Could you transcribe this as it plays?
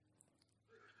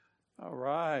All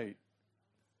right.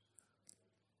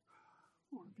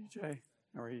 BJ,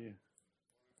 how are you?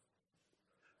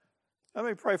 Let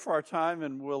me pray for our time,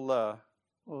 and we'll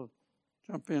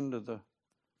jump into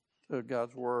to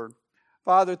God's Word.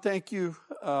 Father, thank you.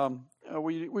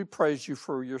 We praise you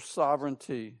for your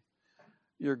sovereignty,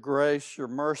 your grace, your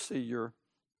mercy, your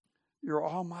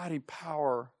almighty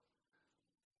power.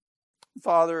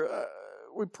 Father,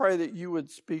 we pray that you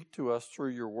would speak to us through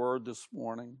your Word this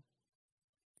morning,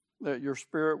 that your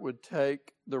Spirit would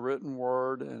take the written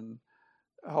Word and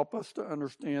help us to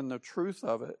understand the truth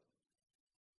of it,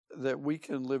 that we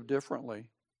can live differently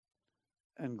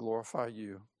and glorify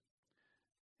you.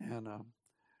 And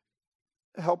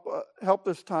help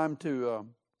this time to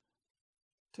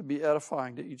be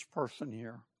edifying to each person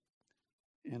here.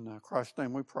 In Christ's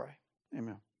name we pray.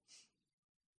 Amen.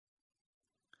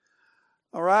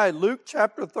 All right, Luke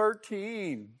chapter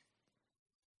 13.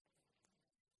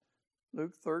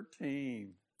 Luke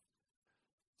 13.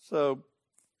 So,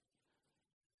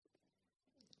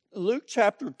 Luke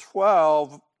chapter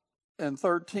 12 and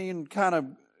 13 kind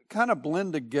of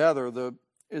blend together.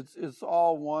 It's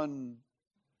all one.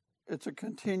 It's a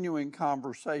continuing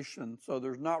conversation, so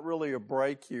there's not really a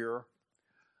break here.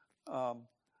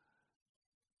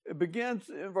 It begins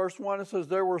in verse 1. It says,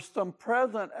 "There were some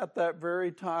present at that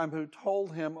very time who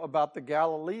told him about the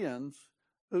Galileans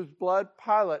whose blood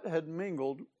Pilate had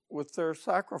mingled with their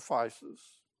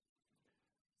sacrifices."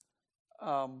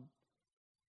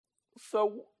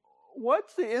 So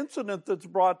what's the incident that's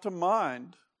brought to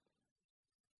mind?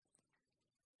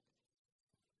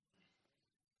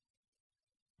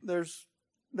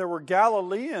 There were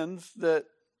Galileans that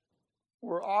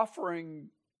were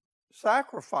offering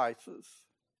sacrifices.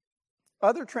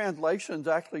 Other translations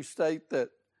actually state that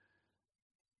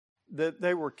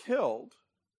they were killed,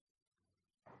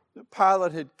 that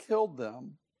Pilate had killed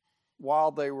them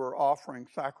while they were offering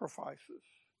sacrifices.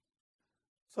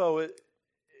 So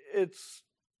it's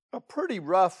a pretty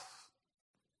rough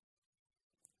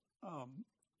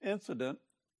incident.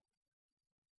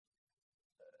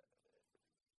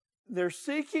 They're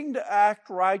seeking to act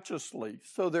righteously,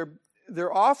 so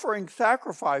they're offering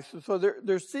sacrifices, so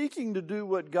they're seeking to do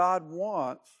what God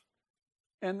wants,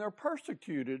 and they're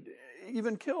persecuted,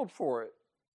 even killed for it.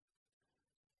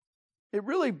 It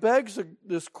really begs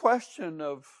this question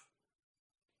of,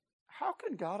 how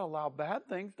can God allow bad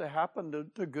things to happen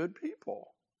to good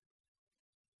people?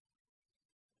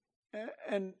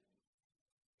 And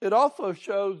it also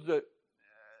shows that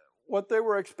what they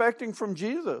were expecting from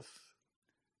Jesus.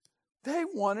 They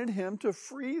wanted him to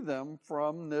free them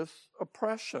from this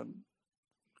oppression,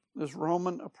 this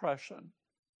Roman oppression.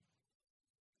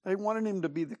 They wanted him to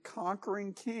be the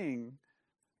conquering king,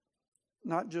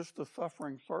 not just the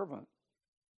suffering servant.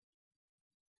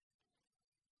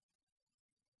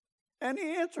 And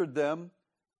he answered them,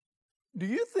 "Do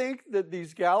you think that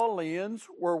these Galileans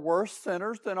were worse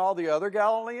sinners than all the other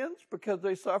Galileans because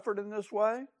they suffered in this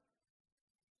way?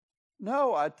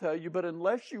 No, I tell you, but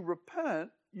unless you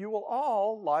repent, you will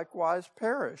all likewise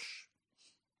perish."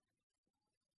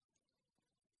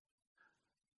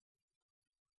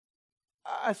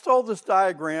 I stole this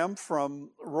diagram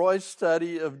from Roy's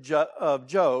study of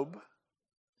Job.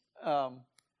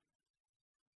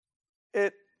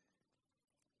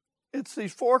 It's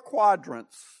these four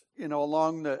quadrants.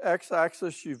 Along the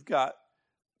x-axis you've got,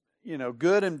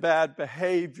 good and bad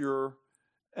behavior,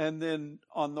 and then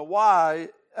on the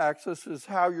y-axis is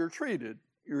how you're treated.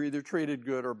 You're either treated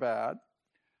good or bad.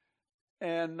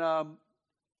 And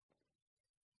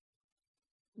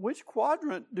which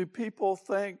quadrant do people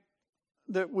think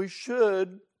that we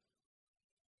should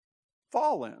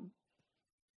fall in?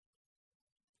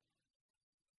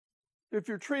 If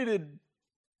you're treated,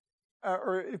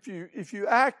 or if you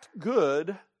act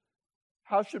good,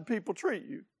 how should people treat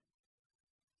you?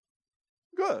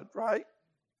 Good, right?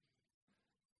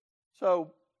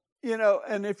 So,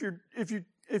 and if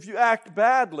you act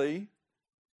badly,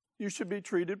 you should be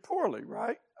treated poorly,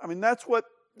 right? I mean, that's what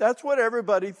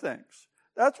everybody thinks.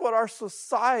 That's what our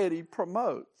society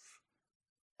promotes.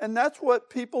 And that's what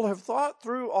people have thought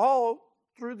all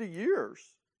through the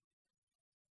years.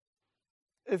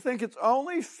 They think it's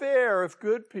only fair if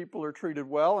good people are treated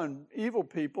well and evil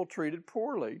people treated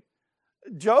poorly.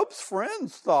 Job's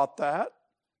friends thought that.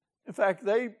 In fact,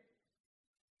 they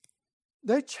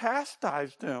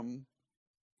chastised him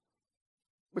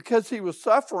because he was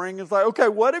suffering. It's like, okay,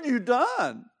 what have you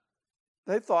done?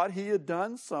 They thought he had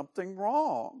done something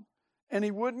wrong. And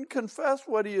he wouldn't confess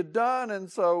what he had done,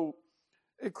 and so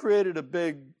it created a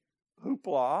big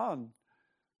hoopla. And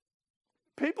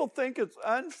people think it's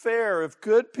unfair if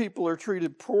good people are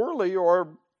treated poorly,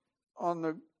 or on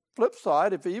the Flip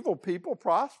side, if evil people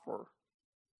prosper.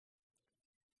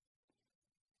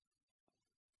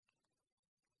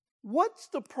 What's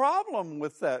the problem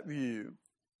with that view?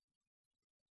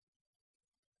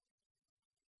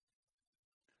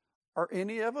 Are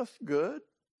any of us good?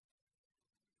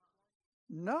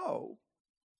 No.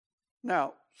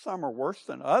 Now, some are worse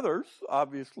than others,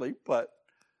 obviously, but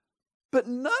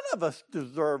none of us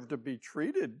deserve to be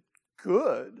treated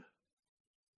good.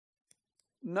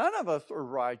 None of us are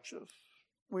righteous.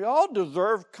 We all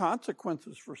deserve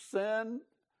consequences for sin,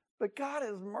 but God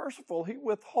is merciful. He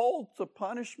withholds the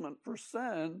punishment for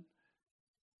sin,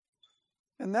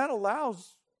 and that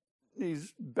allows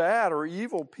these bad or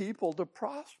evil people to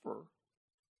prosper.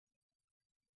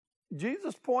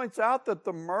 Jesus points out that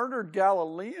the murdered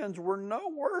Galileans were no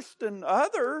worse than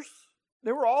others.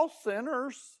 They were all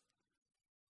sinners.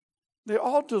 They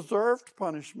all deserved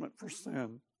punishment for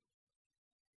sin.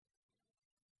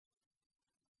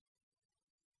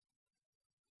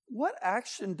 What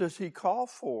action does he call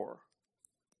for?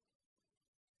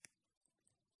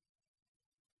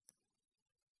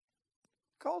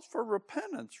 He calls for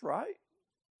repentance, right?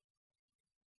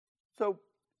 So,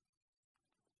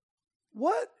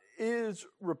 what is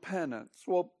repentance?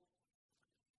 Well,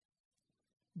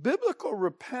 biblical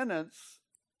repentance,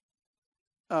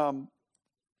 I've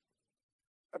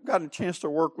gotten a chance to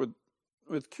work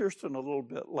with Kirsten a little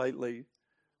bit lately,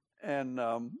 and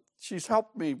she's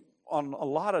helped me on a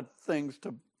lot of things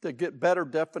to get better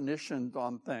definitions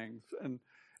on things.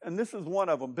 And this is one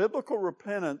of them. Biblical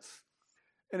repentance,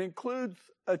 it includes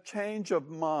a change of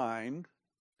mind,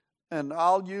 and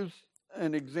I'll use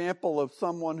an example of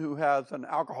someone who has an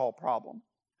alcohol problem.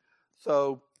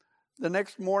 So the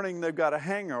next morning they've got a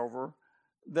hangover.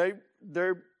 They're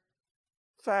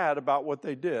sad about what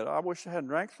they did. I wish I hadn't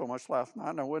drank so much last night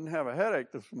and I wouldn't have a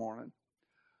headache this morning.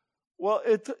 Well,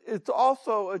 it's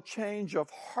also a change of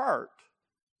heart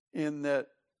in that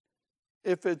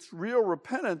if it's real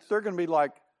repentance, they're going to be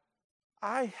like,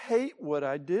 I hate what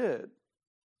I did.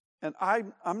 And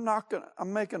I'm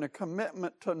making a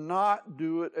commitment to not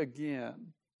do it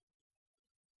again.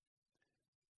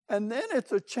 And then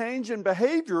it's a change in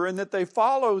behavior in that they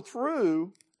follow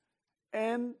through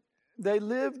and they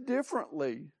live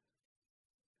differently.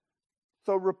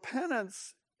 So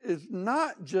repentance is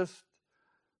not just,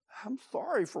 I'm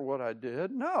sorry for what I did.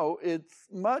 No, it's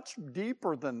much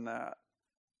deeper than that.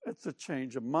 It's a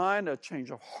change of mind, a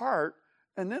change of heart,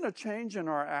 and then a change in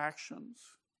our actions.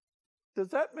 Does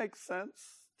that make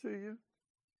sense to you?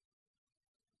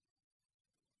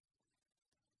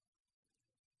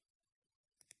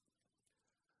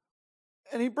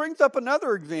 And he brings up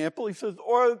another example. He says,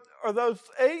 or those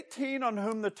 18 on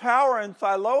whom the tower in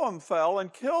Siloam fell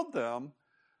and killed them,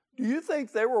 do you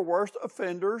think they were worse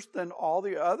offenders than all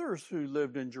the others who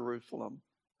lived in Jerusalem?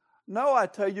 No, I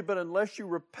tell you, but unless you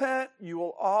repent, you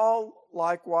will all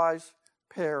likewise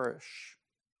perish.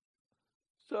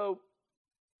 So,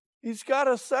 he's got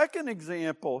a second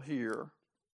example here.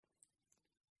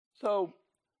 So,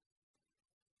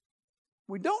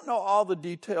 we don't know all the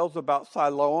details about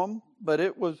Siloam, but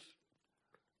it was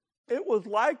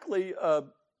likely a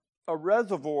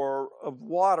reservoir of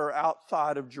water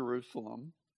outside of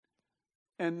Jerusalem.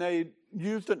 And they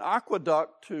used an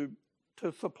aqueduct to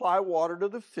supply water to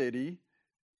the city.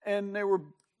 And they were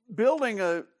building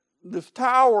this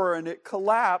tower, and it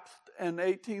collapsed, and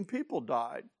 18 people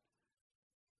died.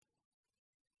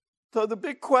 So the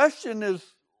big question is,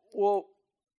 well,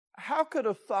 how could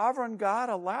a sovereign God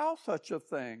allow such a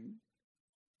thing?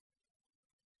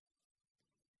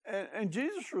 And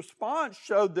Jesus' response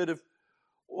showed that if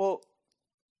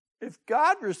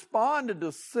God responded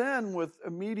to sin with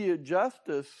immediate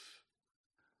justice,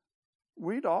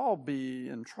 we'd all be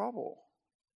in trouble.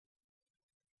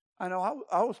 I know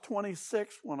I was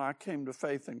 26 when I came to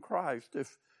faith in Christ.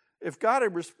 If God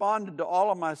had responded to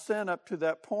all of my sin up to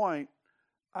that point,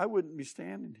 I wouldn't be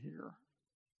standing here.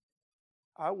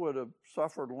 I would have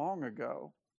suffered long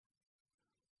ago.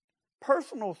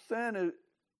 Personal sin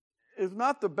is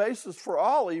not the basis for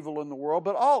all evil in the world,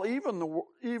 but all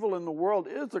evil in the world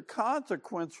is a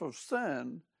consequence of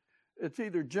sin. It's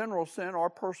either general sin or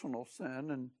personal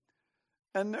sin,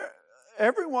 and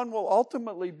everyone will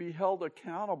ultimately be held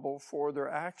accountable for their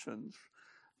actions.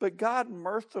 But God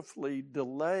mercifully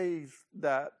delays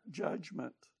that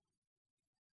judgment.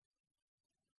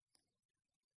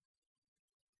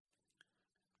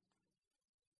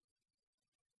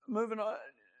 Moving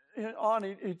on,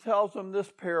 he tells them this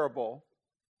parable.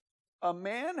 A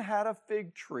man had a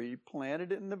fig tree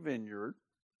planted in the vineyard,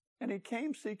 and he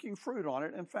came seeking fruit on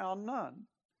it and found none.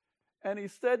 And he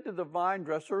said to the vine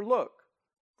dresser, look,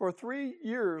 For 3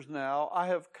 years now I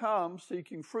have come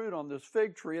seeking fruit on this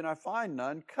fig tree, and I find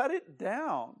none. Cut it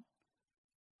down.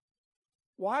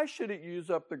 Why should it use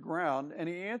up the ground? And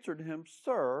he answered him,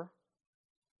 Sir,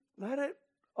 let it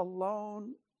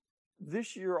alone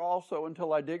this year also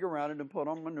until I dig around it and put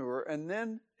on manure. And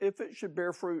then if it should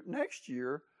bear fruit next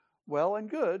year, well and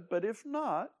good. But if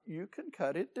not, you can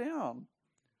cut it down.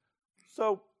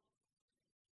 So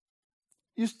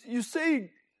you see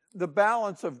the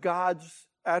balance of God's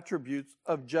attributes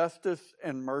of justice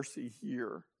and mercy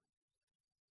here.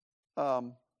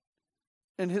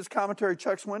 In his commentary,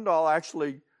 Chuck Swindoll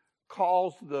actually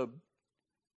calls the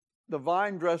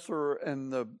vine dresser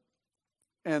and the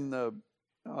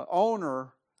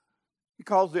owner, he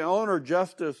calls the owner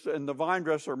justice and the vine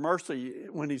dresser mercy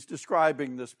when he's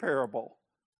describing this parable.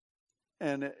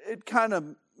 And it kind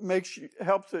of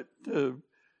helps it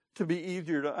to be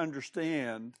easier to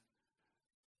understand.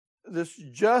 This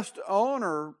just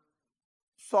owner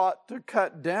sought to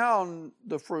cut down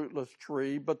the fruitless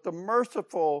tree, but the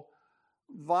merciful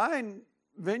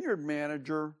vineyard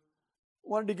manager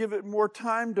wanted to give it more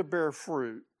time to bear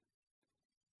fruit.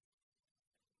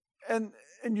 And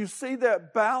you see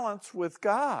that balance with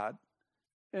God,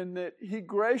 in that he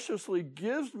graciously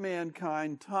gives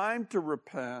mankind time to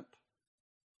repent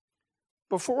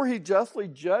before he justly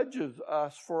judges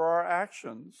us for our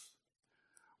actions.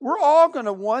 We're all going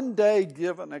to one day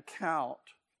give an account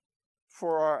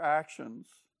for our actions.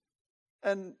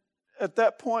 And at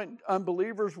that point,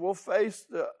 unbelievers will face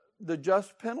the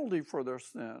just penalty for their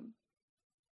sin.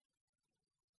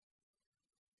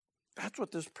 That's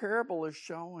what this parable is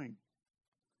showing.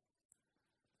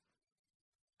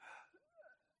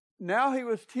 Now he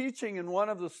was teaching in one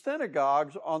of the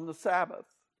synagogues on the Sabbath.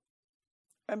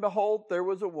 And behold, there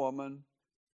was a woman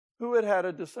who had had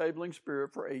a disabling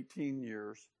spirit for 18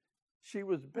 years. She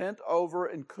was bent over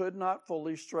and could not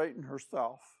fully straighten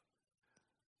herself.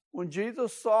 When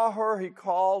Jesus saw her, he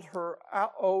called her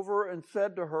over and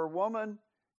said to her, Woman,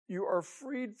 you are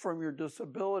freed from your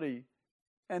disability.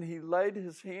 And he laid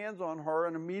his hands on her,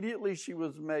 and immediately she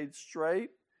was made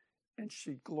straight, and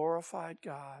she glorified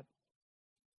God.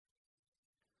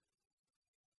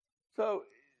 So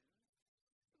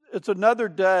it's another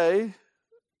day.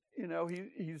 You know,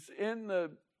 he's in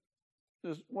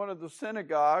one of the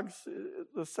synagogues,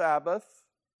 the Sabbath,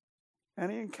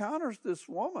 and he encounters this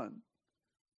woman.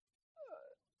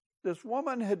 This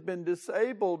woman had been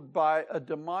disabled by a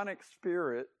demonic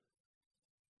spirit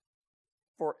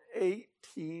for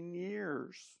 18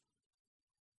 years.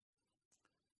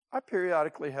 I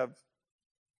periodically have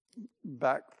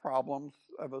back problems.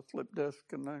 I have a slip disc,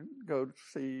 and I go to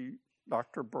see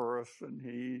Dr. Burris, and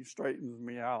he straightens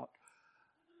me out.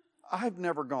 I've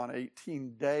never gone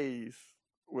 18 days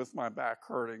with my back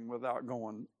hurting without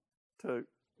going to,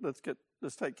 let's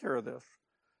take care of this.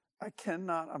 I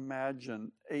cannot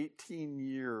imagine 18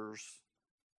 years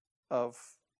of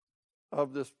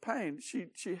this pain.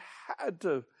 She had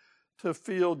to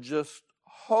feel just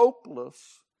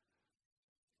hopeless,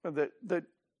 that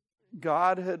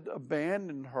God had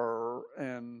abandoned her,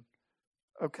 and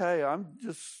okay, I'm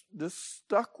just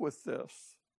stuck with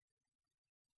this.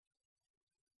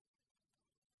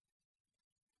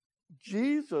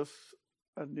 Jesus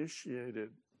initiated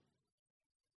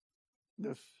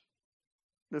this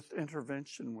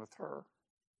intervention with her.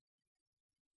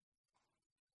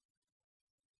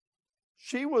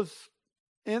 She was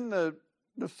in the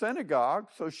synagogue,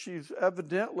 so she's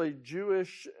evidently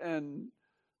Jewish and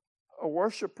a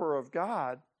worshiper of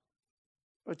God,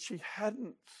 but she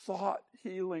hadn't sought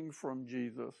healing from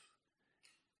Jesus.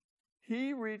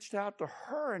 He reached out to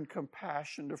her in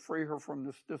compassion to free her from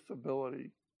this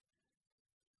disability.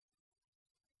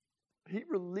 He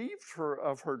relieved her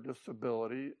of her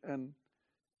disability, and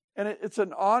it's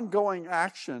an ongoing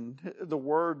action, the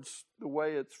words, the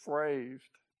way it's phrased.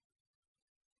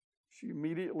 She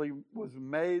immediately was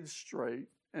made straight,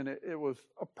 and it was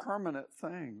a permanent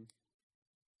thing.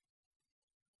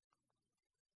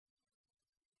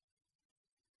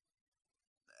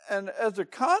 And as a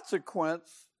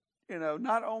consequence,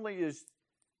 not only is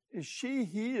she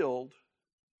healed,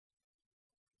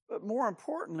 but more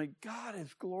importantly, God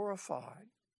is glorified.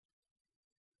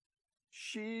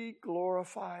 She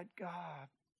glorified God.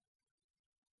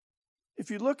 If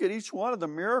you look at each one of the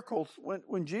miracles,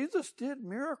 when Jesus did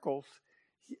miracles,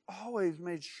 he always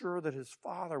made sure that his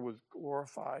Father was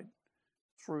glorified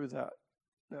through that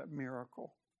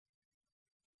miracle.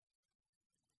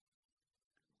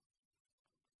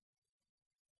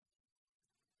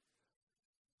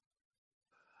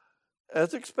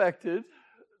 As expected,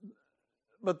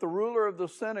 But the ruler of the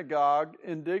synagogue,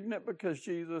 indignant because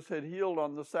Jesus had healed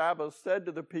on the Sabbath, said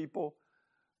to the people,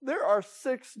 "There are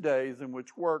 6 days in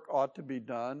which work ought to be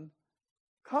done.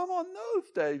 Come on those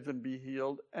days and be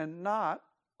healed, and not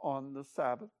on the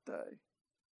Sabbath day."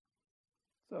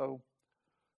 So,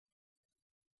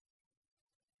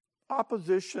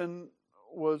 opposition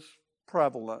was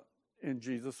prevalent in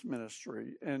Jesus'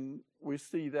 ministry, and we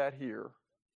see that here.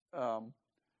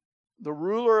 The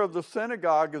ruler of the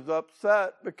synagogue is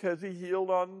upset because he healed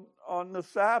on the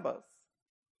Sabbath.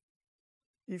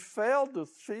 He failed to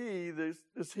see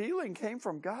this healing came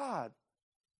from God.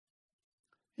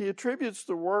 He attributes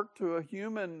the work to a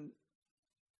human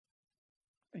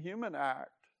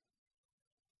act.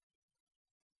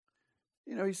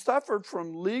 He suffered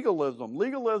from legalism.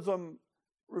 Legalism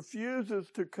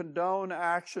refuses to condone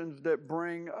actions that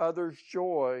bring others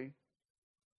joy,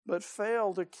 but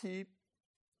fail to keep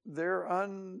their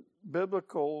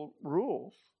unbiblical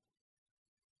rules.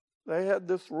 They had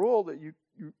this rule that you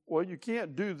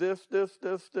can't do this, and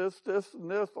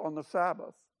this on the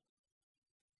Sabbath.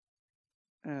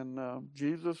 And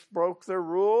Jesus broke their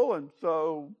rule, and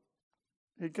so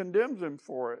he condemns them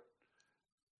for it.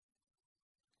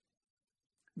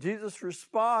 Jesus'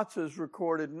 response is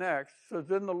recorded next. It says,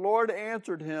 "Then the Lord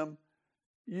answered him,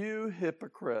 'You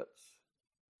hypocrites,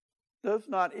 does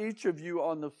not each of you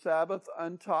on the Sabbath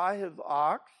untie his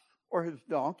ox or his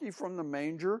donkey from the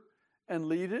manger and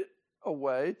lead it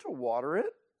away to water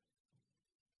it?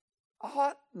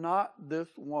 Ought not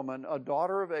this woman, a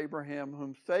daughter of Abraham,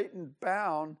 whom Satan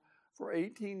bound for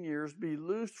 18 years, be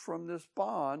loosed from this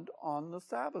bond on the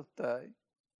Sabbath day?'"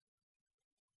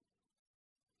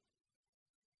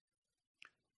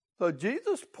 So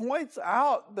Jesus points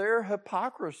out their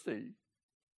hypocrisy.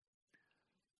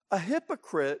 A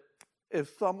hypocrite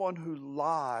is someone who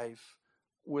lies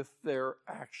with their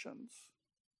actions.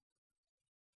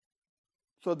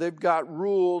 So they've got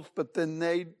rules, but then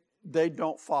they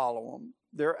don't follow them.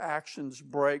 Their actions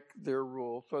break their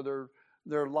rules, so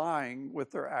they're lying with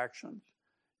their actions.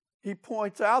 He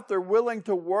points out they're willing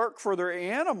to work for their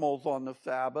animals on the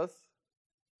Sabbath,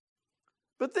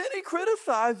 but then he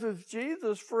criticizes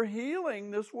Jesus for healing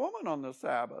this woman on the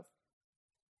Sabbath.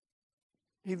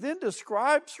 He then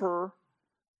describes her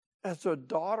as a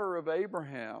daughter of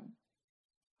Abraham.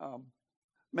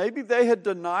 Maybe they had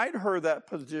denied her that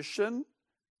position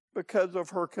because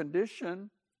of her condition,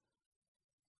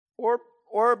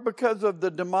 or because of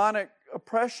the demonic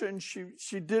oppression.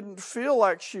 She didn't feel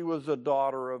like she was a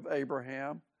daughter of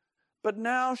Abraham, but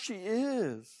now she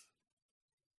is.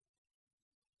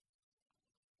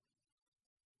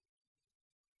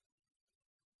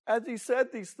 As he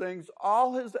said these things,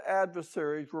 all his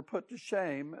adversaries were put to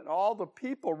shame, and all the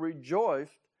people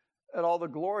rejoiced at all the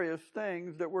glorious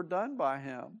things that were done by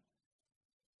him.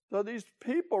 So these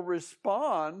people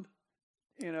respond.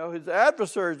 His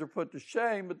adversaries are put to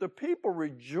shame, but the people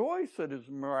rejoice at his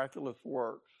miraculous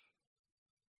works.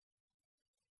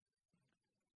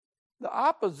 The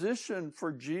opposition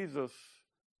for Jesus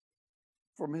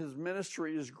from his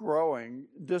ministry is growing,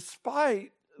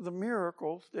 despite the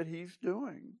miracles that he's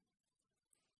doing.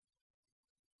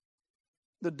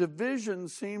 The division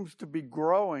seems to be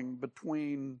growing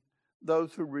between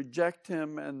those who reject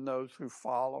him and those who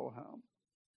follow him.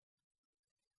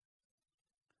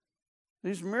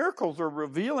 These miracles are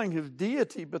revealing his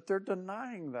deity, but they're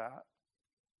denying that.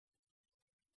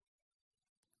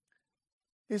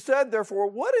 He said, "Therefore,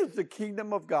 what is the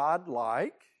kingdom of God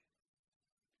like?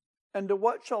 And to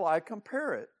what shall I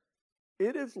compare it?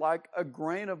 It is like a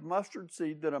grain of mustard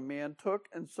seed that a man took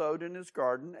and sowed in his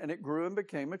garden, and it grew and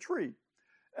became a tree.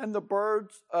 And the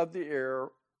birds of the air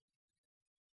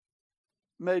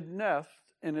made nests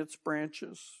in its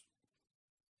branches."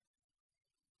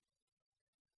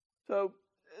 So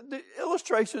the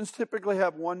illustrations typically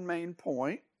have one main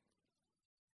point.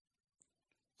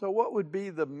 So what would be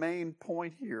the main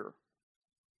point here?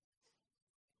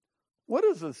 What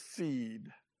is a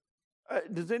seed?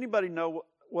 Does anybody know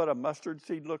what a mustard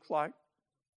seed looks like?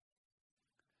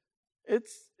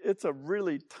 It's a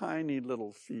really tiny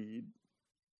little seed.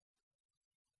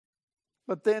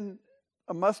 But then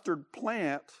a mustard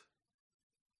plant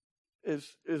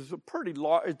is a pretty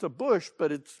large. It's a bush,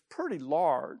 but it's pretty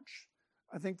large.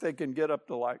 I think they can get up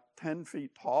to like 10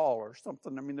 feet tall or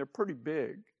something. I mean, they're pretty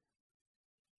big.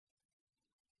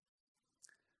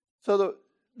 So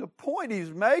the point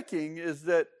he's making is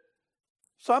that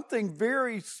something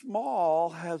very small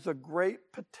has a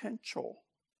great potential.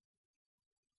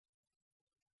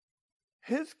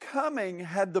 His coming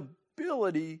had the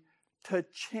ability to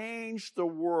change the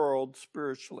world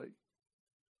spiritually.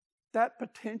 That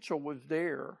potential was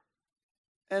there.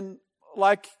 And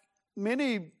like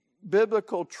many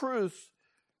biblical truths,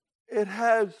 it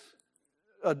has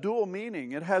a dual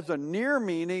meaning. It has a near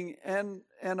meaning and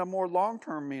a more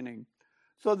long-term meaning.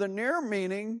 So the near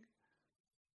meaning,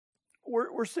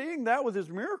 we're seeing that with his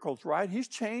miracles, right? He's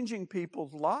changing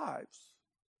people's lives.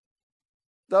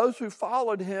 Those who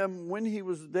followed him when he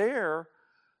was there,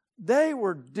 they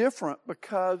were different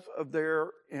because of their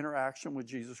interaction with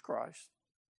Jesus Christ.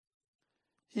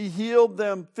 He healed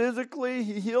them physically.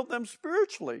 He healed them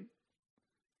spiritually.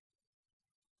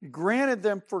 He granted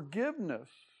them forgiveness.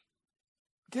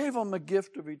 Gave them a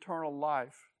gift of eternal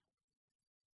life.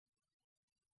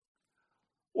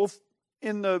 Well,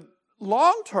 in the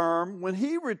long term, when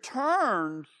he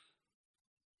returns,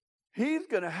 he's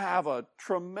going to have a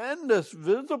tremendous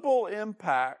visible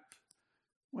impact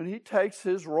when he takes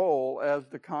his role as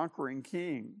the conquering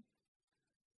king.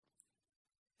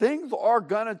 Things are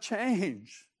going to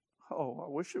change. Oh, I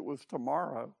wish it was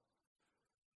tomorrow.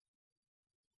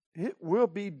 It will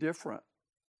be different.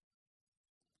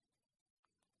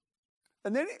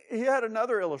 And then he had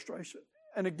another illustration.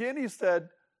 And again he said,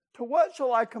 "To what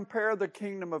shall I compare the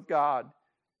kingdom of God?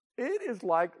 It is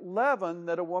like leaven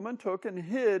that a woman took and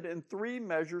hid in 3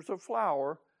 measures of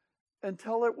flour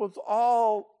until it was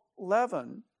all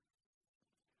leavened."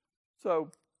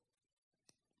 So,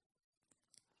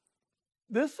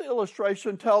 this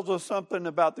illustration tells us something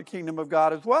about the kingdom of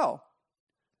God as well.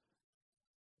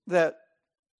 That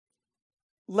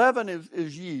leaven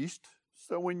is yeast.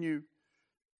 So when you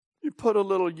put a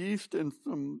little yeast in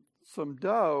some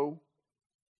dough,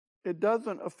 it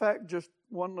doesn't affect just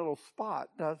one little spot,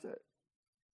 does it?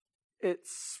 It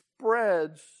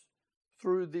spreads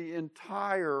through the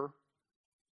entire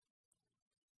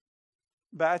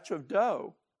batch of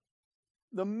dough.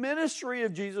 The ministry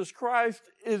of Jesus Christ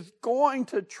is going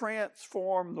to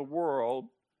transform the world.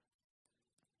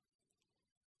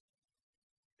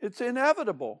 It's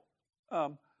inevitable.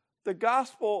 The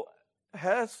gospel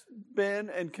has been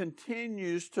and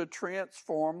continues to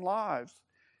transform lives.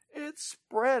 It's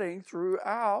spreading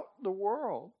throughout the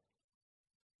world.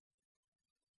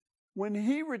 When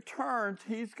he returns,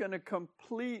 he's going to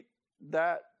complete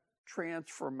that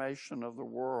transformation of the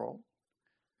world.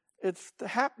 It's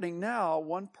happening now,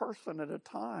 one person at a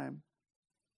time.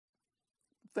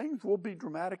 Things will be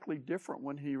dramatically different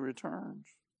when he returns.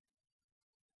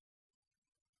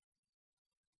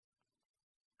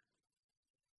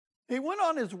 He went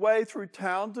on his way through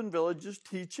towns and villages,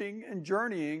 teaching and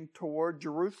journeying toward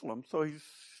Jerusalem. So he's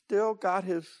still got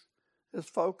his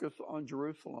focus on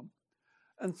Jerusalem.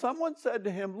 And someone said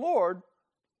to him, "Lord,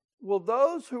 will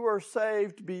those who are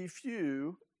saved be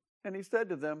few?" And he said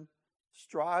to them,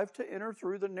 "Strive to enter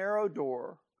through the narrow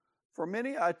door. For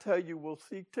many, I tell you, will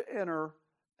seek to enter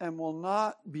and will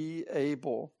not be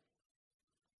able."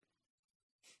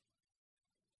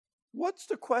 What's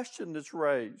the question that's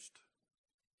raised?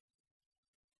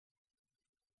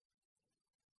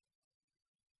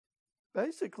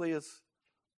 Basically, it's,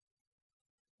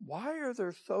 why are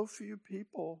there so few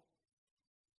people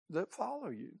that follow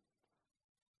you?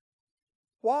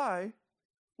 Why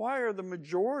are the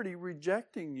majority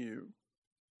rejecting you?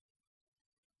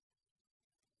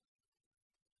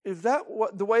 Is that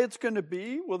the way it's going to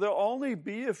be? Will there only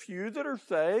be a few that are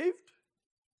saved?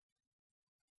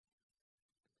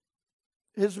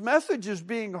 His message is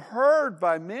being heard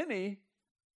by many,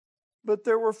 but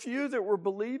there were few that were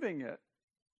believing it.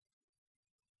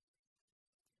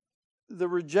 The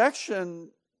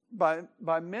rejection by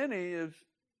many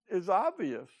is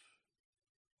obvious.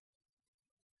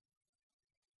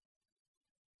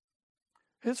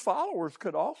 His followers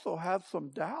could also have some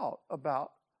doubt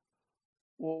about,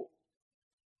 well,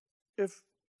 if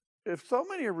so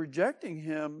many are rejecting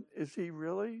him, is he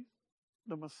really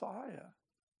the Messiah?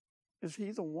 Is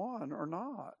he the one or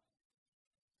not?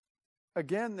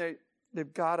 Again,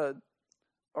 they've got a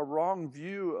wrong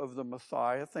view of the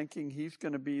Messiah, thinking he's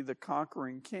going to be the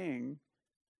conquering king.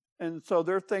 And so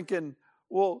they're thinking,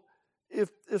 well, if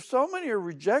so many are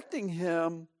rejecting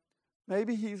him,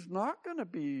 maybe he's not going to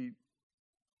be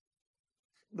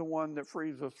the one that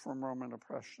frees us from Roman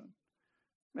oppression.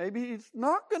 Maybe he's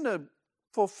not going to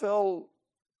fulfill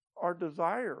our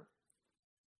desire.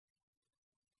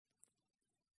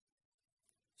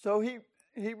 So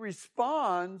he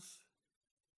responds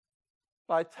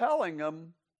by telling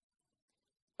them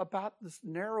about this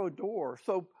narrow door.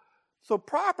 So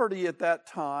property at that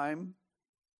time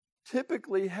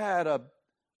typically had a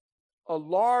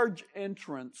large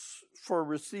entrance for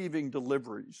receiving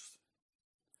deliveries.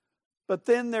 But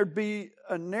then there'd be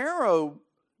a narrow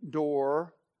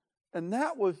door, and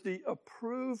that was the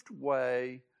approved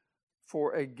way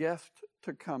for a guest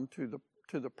to come to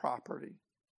to the property.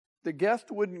 The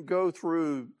guest wouldn't go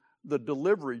through the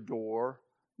delivery door.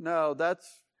 No,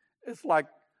 it's like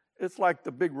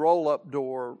the big roll-up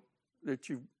door that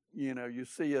you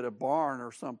see at a barn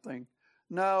or something.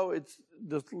 No, it's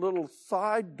this little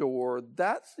side door.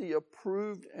 That's the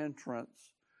approved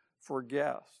entrance for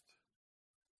guests.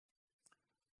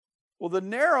 Well, the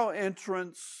narrow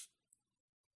entrance,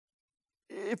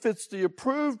 if it's the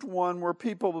approved one where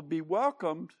people will be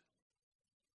welcomed,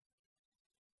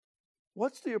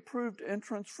 what's the approved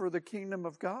entrance for the kingdom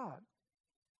of God?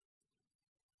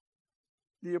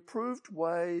 The approved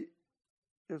way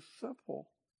is simple.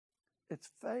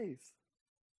 It's faith.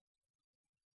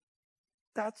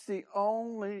 That's the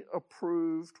only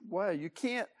approved way. You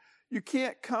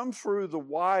can't come through the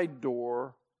wide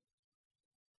door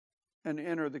and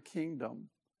enter the kingdom.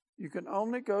 You can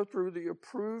only go through the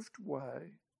approved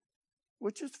way,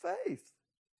 which is faith.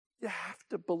 You have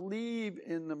to believe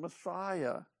in the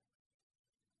Messiah.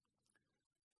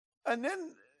 And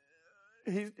then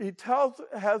he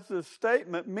has this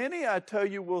statement, many, I tell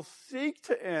you, will seek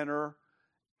to enter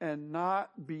and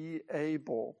not be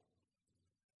able.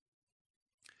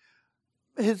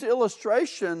 His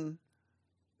illustration,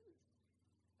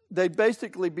 they'd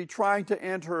basically be trying to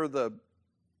enter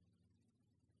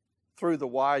through the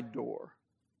wide door.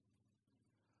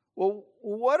 Well,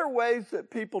 what are ways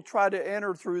that people try to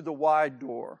enter through the wide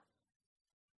door?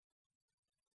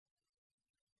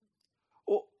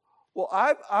 Well,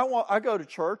 I go to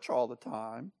church all the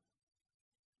time.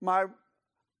 I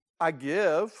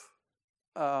give.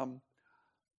 I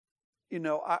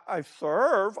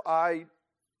serve.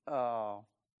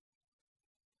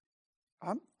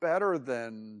 I'm better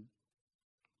than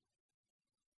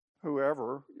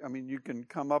whoever. I mean, you can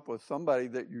come up with somebody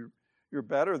that you're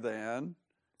better than.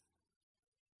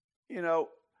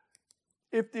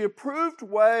 If the approved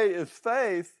way is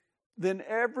faith, then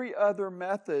every other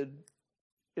method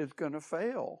is going to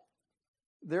fail.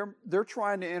 They're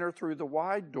trying to enter through the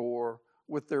wide door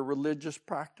with their religious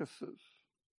practices.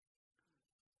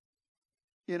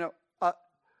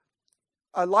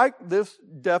 I like this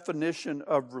definition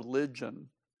of religion.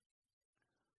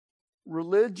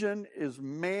 Religion is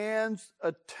man's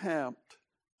attempt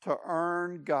to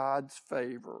earn God's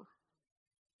favor.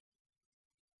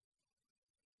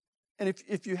 And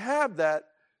if you have that,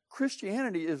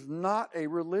 Christianity is not a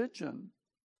religion.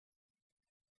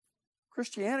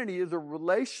 Christianity is a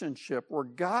relationship where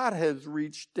God has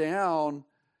reached down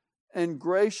and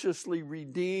graciously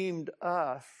redeemed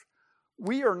us.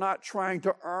 We are not trying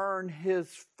to earn His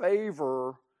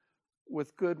favor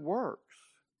with good works.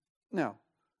 Now,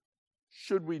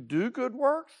 should we do good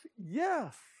works?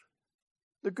 Yes.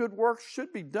 The good works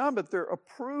should be done, but they're a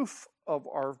proof of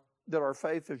that our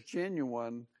faith is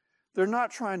genuine. They're not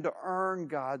trying to earn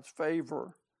God's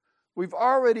favor. We've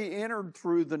already entered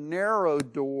through the narrow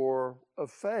door of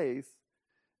faith,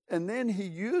 and then He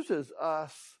uses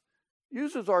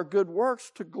our good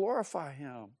works to glorify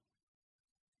Him.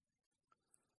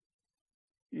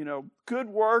 Good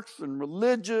works and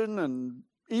religion and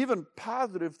even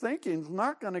positive thinking is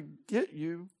not going to get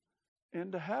you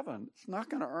into heaven. It's not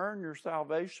going to earn your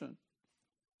salvation.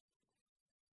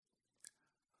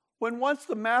 When once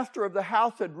the master of the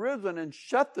house had risen and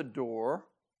shut the door,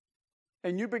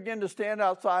 and you begin to stand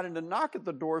outside and to knock at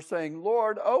the door saying,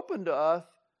 Lord, open to us,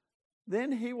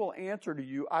 then He will answer to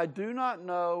you, I do not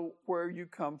know where you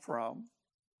come from.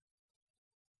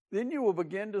 Then you will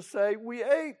begin to say, we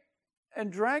ate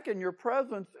and drank in your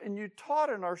presence, and you taught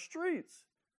in our streets.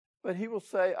 But He will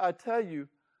say, I tell you,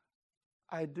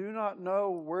 I do not know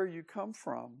where you come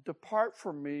from. Depart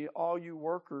from me, all you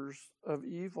workers of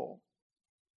evil.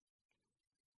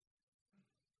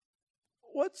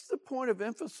 What's the point of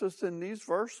emphasis in these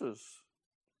verses?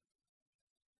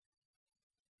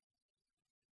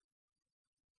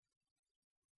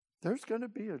 There's going to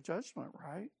be a judgment,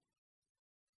 right?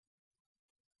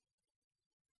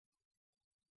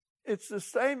 It's the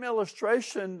same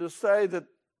illustration to say that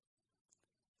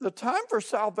the time for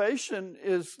salvation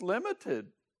is limited.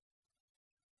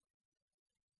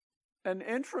 And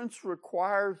entrance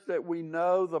requires that we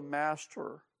know the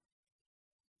master.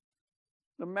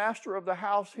 The master of the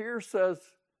house here says,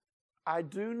 I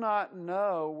do not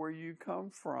know where you come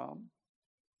from.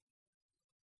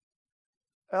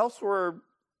 Elsewhere,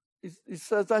 he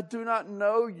says, I do not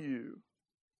know you.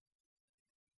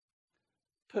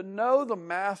 To know the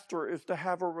master is to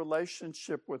have a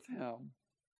relationship with him.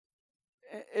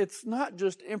 It's not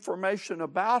just information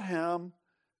about him,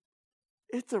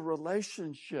 it's a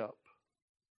relationship.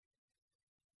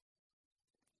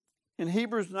 In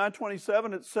Hebrews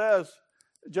 9:27 it says,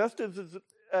 just as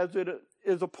it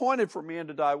is appointed for man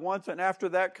to die once, and after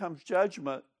that comes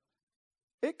judgment,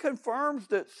 it confirms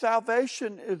that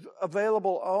salvation is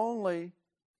available only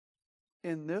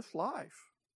in this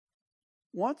life.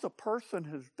 Once a person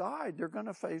has died, they're going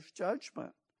to face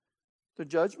judgment. The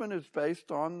judgment is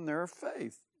based on their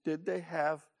faith. Did they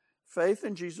have faith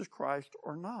in Jesus Christ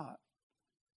or not?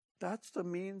 That's the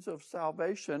means of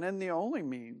salvation, and the only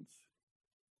means.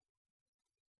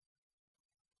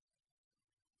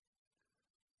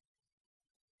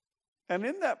 And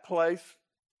in that place,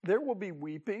 there will be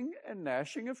weeping and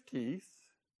gnashing of teeth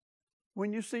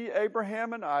when you see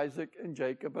Abraham and Isaac and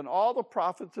Jacob and all the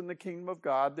prophets in the kingdom of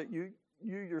God that you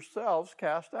yourselves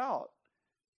cast out.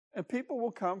 And people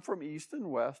will come from east and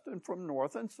west and from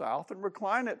north and south and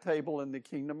recline at table in the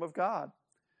kingdom of God.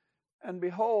 And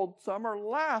behold, some are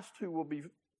last who will be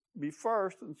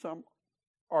first, and some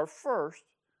are first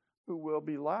who will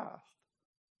be last.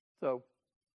 So,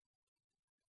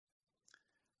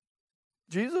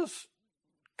 Jesus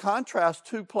contrasts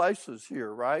two places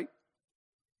here, right?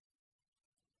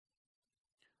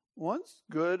 One's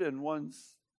good and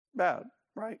one's bad,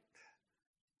 right?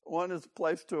 One is a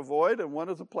place to avoid, and one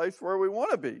is a place where we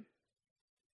want to be.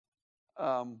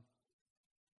 The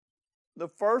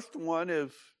first one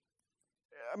is,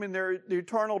 they're the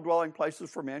eternal dwelling places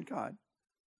for mankind.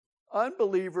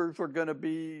 Unbelievers are going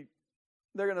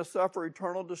to suffer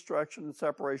eternal destruction and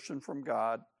separation from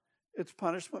God. It's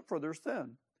punishment for their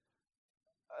sin.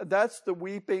 That's the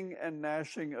weeping and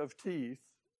gnashing of teeth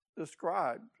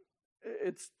described.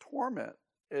 It's torment.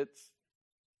 It's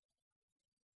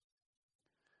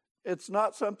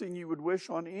not something you would wish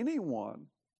on anyone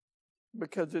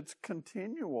because it's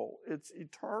continual. It's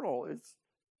eternal.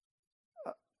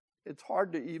 It's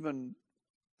hard to even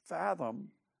fathom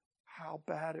how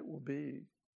bad it will be.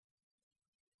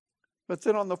 But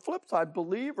then on the flip side,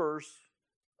 believers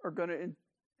are going to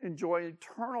enjoy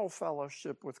eternal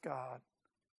fellowship with God.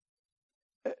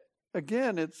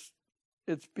 Again, it's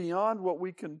beyond what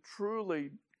we can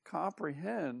truly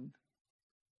comprehend.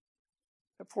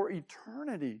 For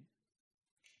eternity,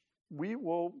 we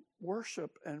will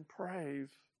worship and praise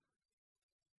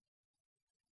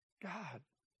God.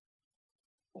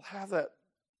 We'll have that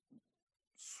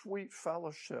sweet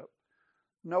fellowship.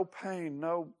 No pain,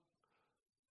 no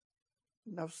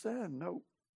sin,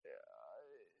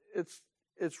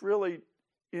 it's really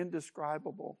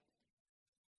indescribable.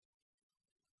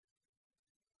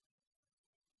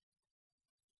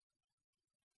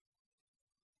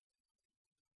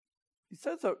 He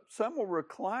says that some will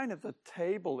recline at the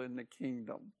table in the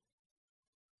kingdom.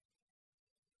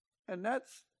 And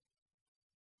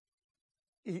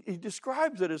he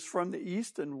describes it as from the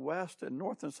east and west and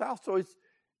north and south. So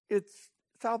it's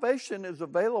salvation is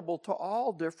available to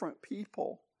all different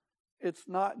people. It's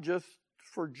not just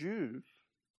for Jews.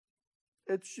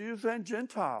 It's Jews and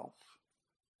Gentiles.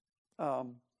 I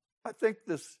think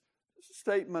this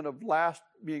statement of last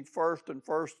being first and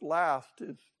first last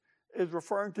is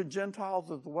referring to Gentiles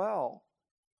as well.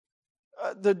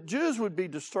 The Jews would be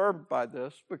disturbed by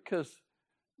this because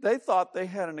they thought they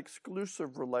had an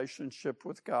exclusive relationship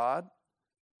with God.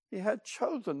 He had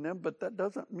chosen them, but that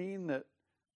doesn't mean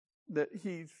that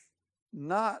he's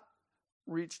not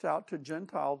reached out to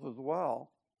Gentiles as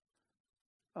well.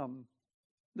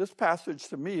 This passage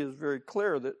to me is very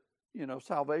clear that,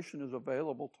 salvation is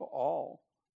available to all.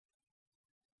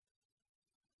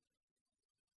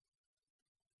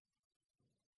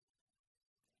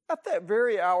 At that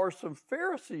very hour, some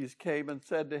Pharisees came and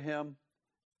said to him,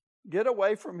 "Get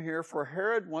away from here, for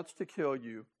Herod wants to kill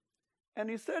you." And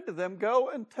he said to them, "Go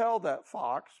and tell that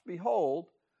fox, behold,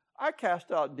 I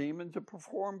cast out demons and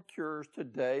perform cures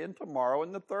today and tomorrow,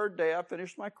 and the third day I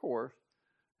finish my course.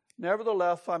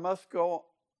 Nevertheless, I must go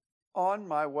on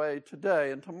my way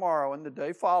today and tomorrow and the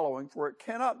day following, for it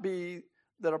cannot be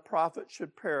that a prophet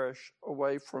should perish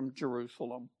away from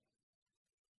Jerusalem."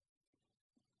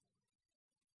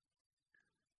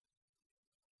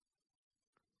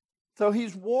 So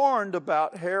he's warned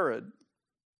about Herod.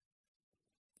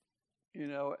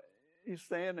 He's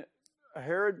saying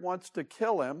Herod wants to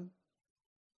kill him.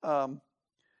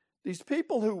 These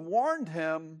people who warned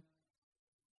him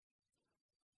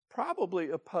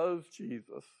probably opposed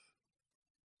Jesus.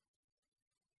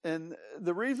 And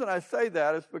the reason I say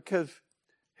that is because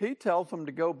he tells them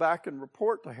to go back and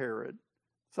report to Herod.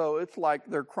 So it's like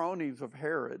they're cronies of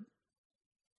Herod,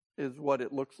 is what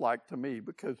it looks like to me,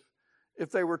 because if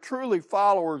they were truly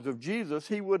followers of Jesus,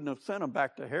 he wouldn't have sent them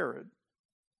back to Herod.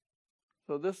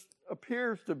 So this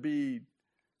appears to be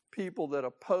people that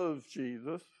oppose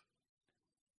Jesus.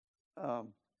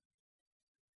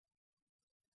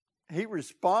 He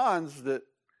responds that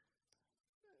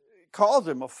calls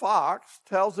him a fox,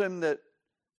 tells him that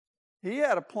he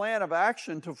had a plan of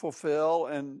action to fulfill,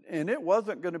 and it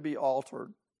wasn't going to be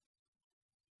altered.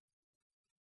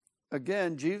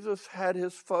 Again, Jesus had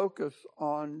his focus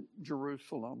on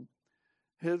Jerusalem.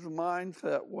 His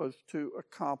mindset was to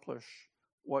accomplish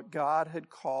what God had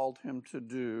called him to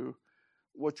do,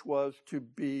 which was to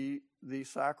be the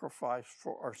sacrifice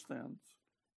for our sins.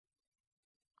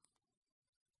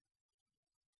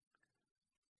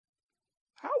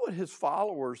 How would his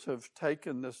followers have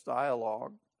taken this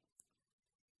dialogue?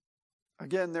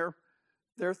 Again,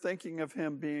 they're thinking of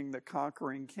him being the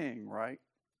conquering king, right?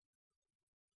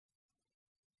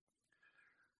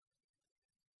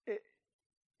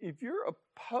 If you're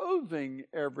opposing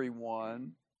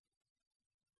everyone,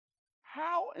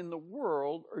 how in the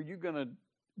world are you going to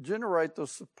generate the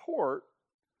support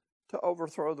to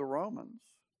overthrow the Romans?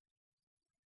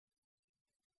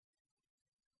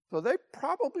 So they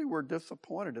probably were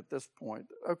disappointed at this point.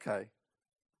 Okay,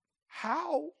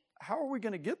 how are we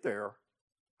going to get there?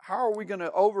 How are we going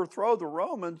to overthrow the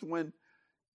Romans when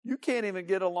you can't even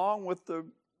get along with the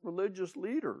religious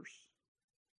leaders?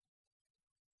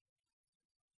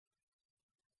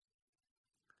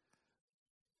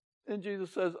 And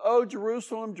Jesus says, "Oh,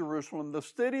 Jerusalem, Jerusalem, the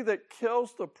city that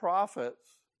kills the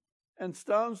prophets and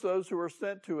stones those who are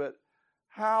sent to it,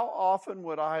 how often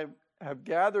would I have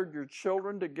gathered your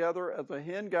children together as a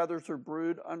hen gathers her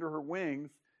brood under her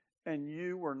wings, and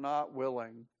you were not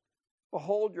willing.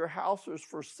 Behold, your house is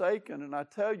forsaken, and I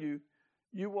tell you,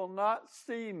 you will not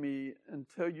see me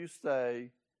until you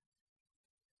say,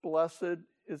 blessed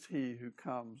is he who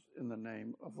comes in the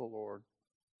name of the Lord."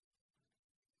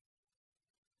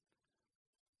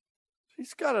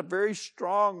 He's got a very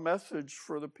strong message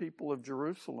for the people of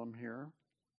Jerusalem here.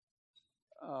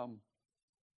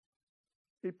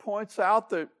 He points out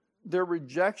that their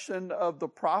rejection of the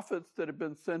prophets that had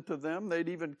been sent to them, they'd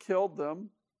even killed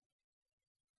them.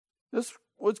 This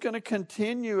was going to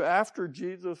continue after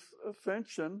Jesus'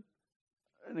 ascension.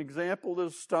 An example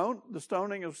is the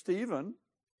stoning of Stephen.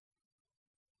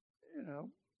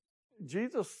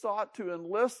 Jesus sought to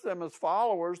enlist them as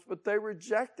followers, but they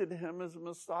rejected him as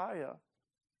Messiah.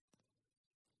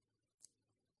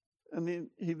 And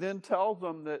he then tells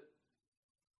them that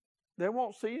they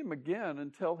won't see him again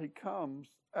until he comes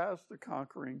as the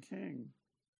conquering king.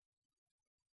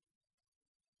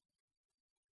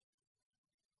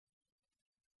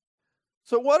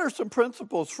 So what are some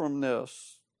principles from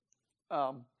this?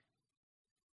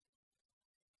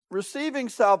 Receiving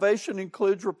salvation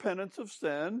includes repentance of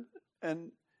sin,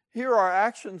 and here our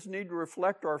actions need to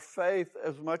reflect our faith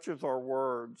as much as our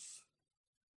words.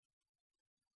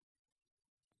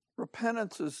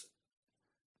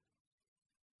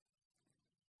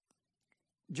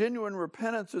 Genuine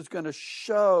repentance is going to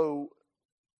show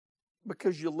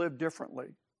because you live differently.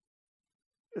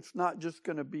 It's not just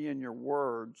going to be in your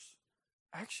words.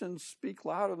 Actions speak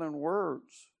louder than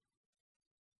words.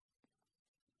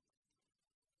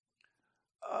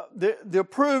 The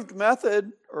approved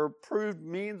method or approved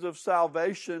means of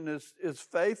salvation is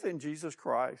faith in Jesus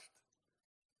Christ.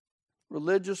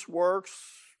 Religious works,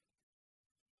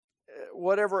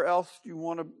 whatever else you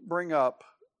want to bring up,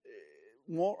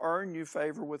 won't earn you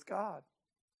favor with God.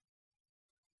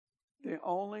 The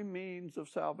only means of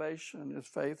salvation is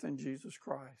faith in Jesus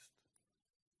Christ.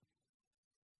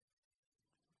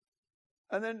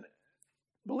 And then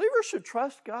believers should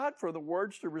trust God for the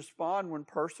words to respond when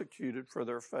persecuted for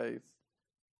their faith.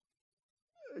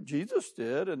 Jesus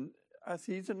did, and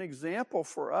he's an example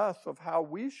for us of how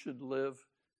we should live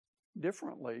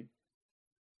differently.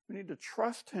 We need to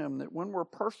trust him that when we're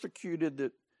persecuted,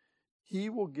 that he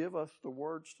will give us the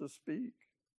words to speak.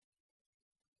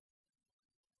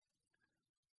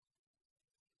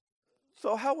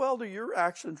 So how well do your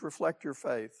actions reflect your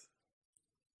faith?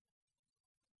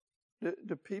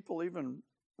 Do people even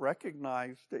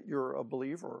recognize that you're a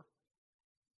believer?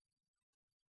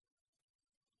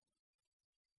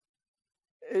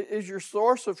 Is your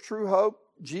source of true hope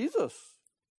Jesus?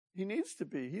 He needs to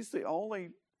be. He's the only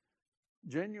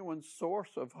genuine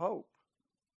source of hope.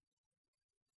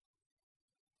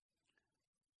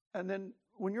 And then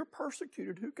when you're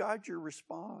persecuted, who guides your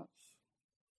response?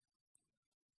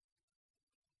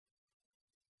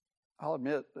 I'll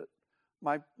admit that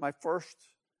my first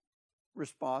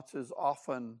response is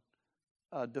often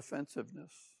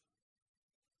defensiveness,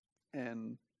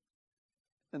 and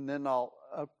then I'll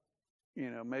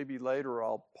maybe later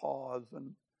I'll pause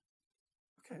and,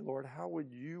 okay, Lord, how would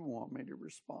you want me to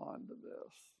respond to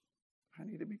this? I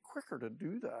need to be quicker to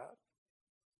do that.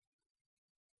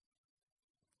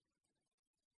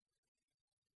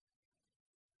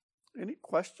 Any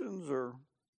questions or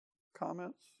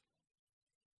comments?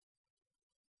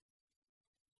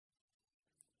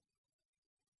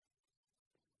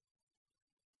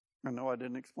 I know I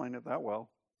didn't explain it that well.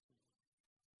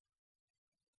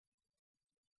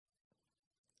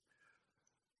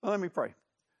 Well, let me pray.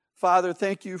 Father,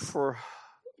 thank you for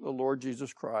the Lord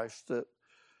Jesus Christ, that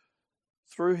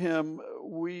through him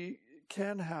we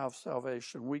can have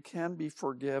salvation. We can be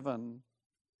forgiven.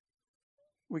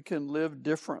 We can live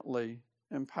differently,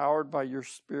 empowered by your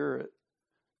Spirit.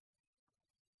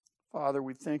 Father,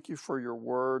 we thank you for your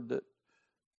word that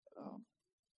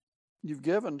you've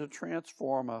given to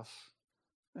transform us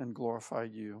and glorify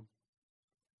you.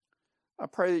 I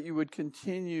pray that you would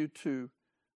continue to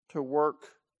work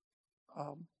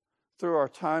through our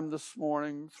time this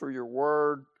morning, through your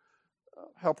word,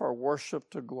 help our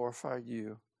worship to glorify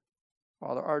you.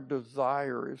 Father, our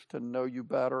desire is to know you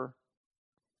better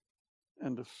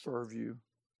and to serve you.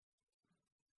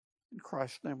 In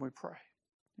Christ's name we pray.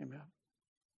 Amen.